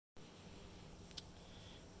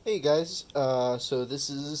Hey guys, so this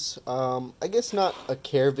is, I guess not a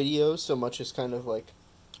care video so much as kind of like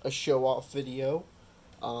a show-off video,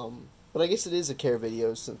 but I guess it is a care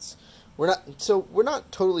video since we're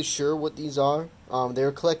not totally sure what these are. They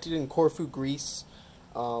were collected in Corfu, Greece.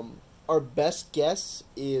 Our best guess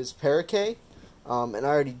is perracae, and I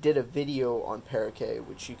already did a video on perracae,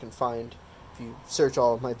 which you can find if you search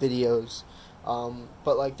all of my videos.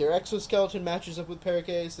 But like their exoskeleton matches up with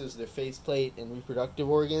perracaes, so there's their faceplate and reproductive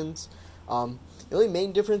organs. The only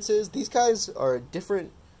main difference is these guys are a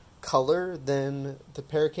different color than the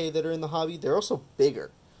perracae that are in the hobby. They're also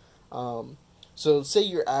bigger. So say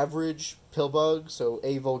your average pill bug, so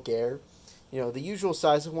A. vulgare, the usual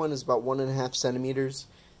size of one is about 1.5 centimeters.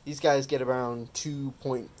 These guys get around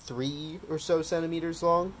 2.3 or so centimeters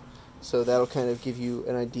long. So that'll kind of give you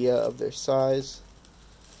an idea of their size.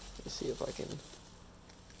 Let's see if I can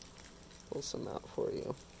pull some out for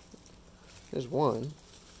you. There's one.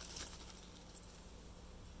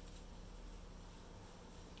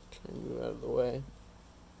 Try and move out of the way.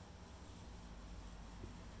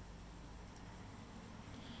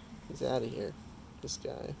 He's out of here. This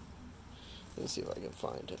guy. Let me see if I can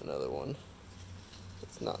find another one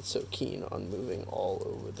that's not so keen on moving all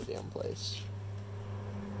over the damn place.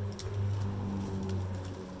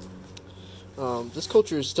 This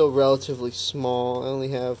culture is still relatively small. I only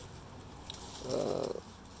have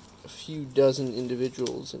a few dozen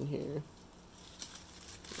individuals in here.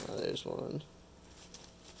 There's one.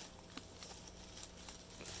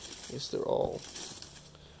 I guess they're all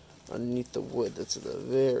underneath the wood that's at the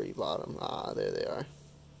very bottom. There they are.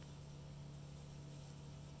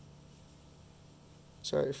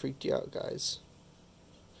 Sorry I freaked you out, guys.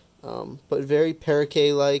 But very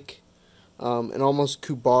perracae-like. An almost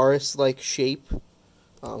Cubaris-like shape.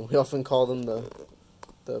 We often call them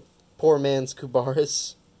the poor man's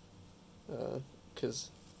Cubaris, because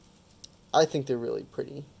I think they're really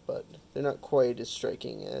pretty, but they're not quite as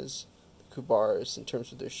striking as the Cubaris in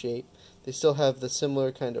terms of their shape. They still have the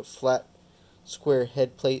similar kind of flat, square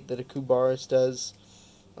head plate that a Cubaris does.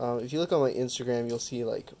 If you look on my Instagram, you'll see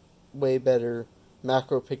like way better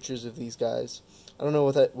macro pictures of these guys. I don't know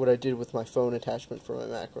what I did with my phone attachment for my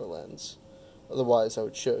macro lens. Otherwise, I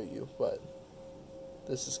would show you, but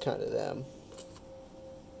this is kind of them.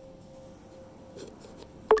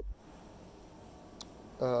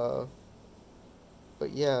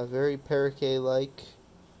 But yeah, very perracae-like,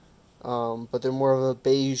 but they're more of a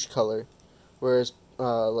beige color, whereas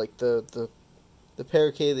like the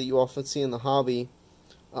perracae that you often see in the hobby,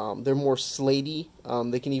 they're more slaty.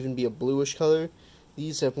 They can even be a bluish color.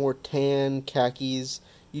 These have more tan, khakis.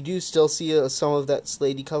 You do still see some of that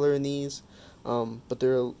slaty color in these. But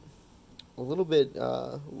they're a little bit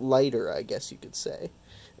lighter, I guess you could say,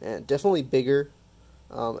 and definitely bigger,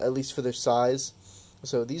 at least for their size.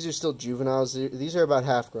 So these are still juveniles. These are about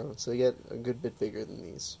half grown, so they get a good bit bigger than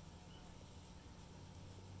these.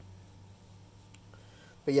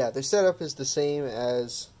 But yeah, their setup is the same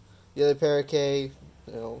as the other perracae.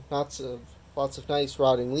 Lots of nice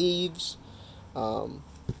rotting leaves,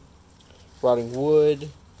 rotting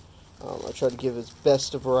wood. I try to give as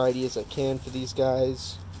best a variety as I can for these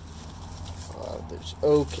guys. There's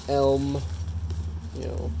oak, elm,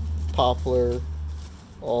 poplar,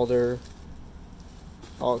 alder,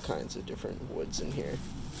 all kinds of different woods in here.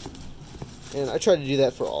 And I try to do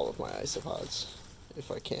that for all of my isopods, if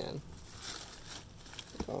I can.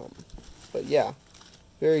 But yeah,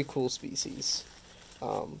 very cool species.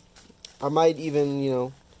 I might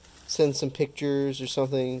even, send some pictures or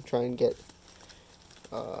something, try and get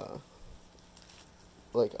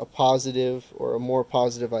like a positive or a more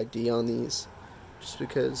positive ID on these, just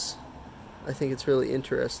because I think it's really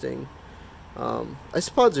interesting.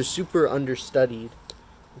 Isopods are super understudied,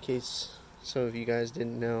 in case some of you guys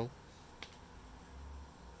didn't know.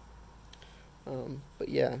 But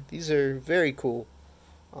yeah, these are very cool.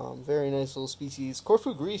 Very nice little species.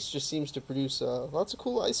 Corfu, Greece just seems to produce lots of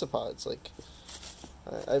cool isopods. Like,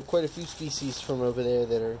 I have quite a few species from over there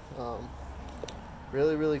that are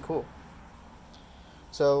really, really cool.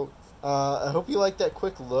 So, I hope you liked that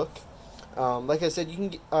quick look. Like I said, you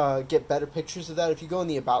can get better pictures of that if you go in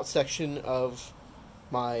the About section of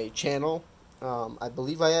my channel. I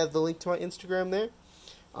believe I have the link to my Instagram there.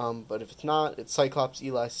 But if it's not, it's Cyclops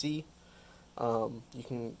Eli C. You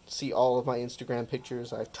can see all of my Instagram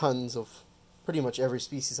pictures. I have tons of pretty much every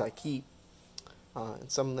species I keep.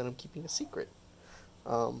 And some that I'm keeping a secret.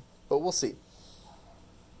 But we'll see.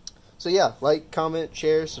 So yeah, like, comment,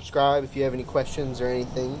 share, subscribe. If you have any questions or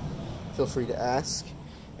anything, feel free to ask.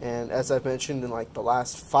 And as I've mentioned in like the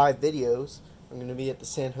last 5 videos, I'm going to be at the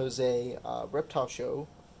San Jose Reptile Show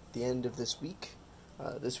at the end of this week.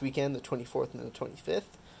 this weekend, the 24th and the 25th,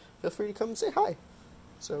 feel free to come and say hi.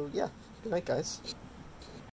 So, yeah, good night, guys.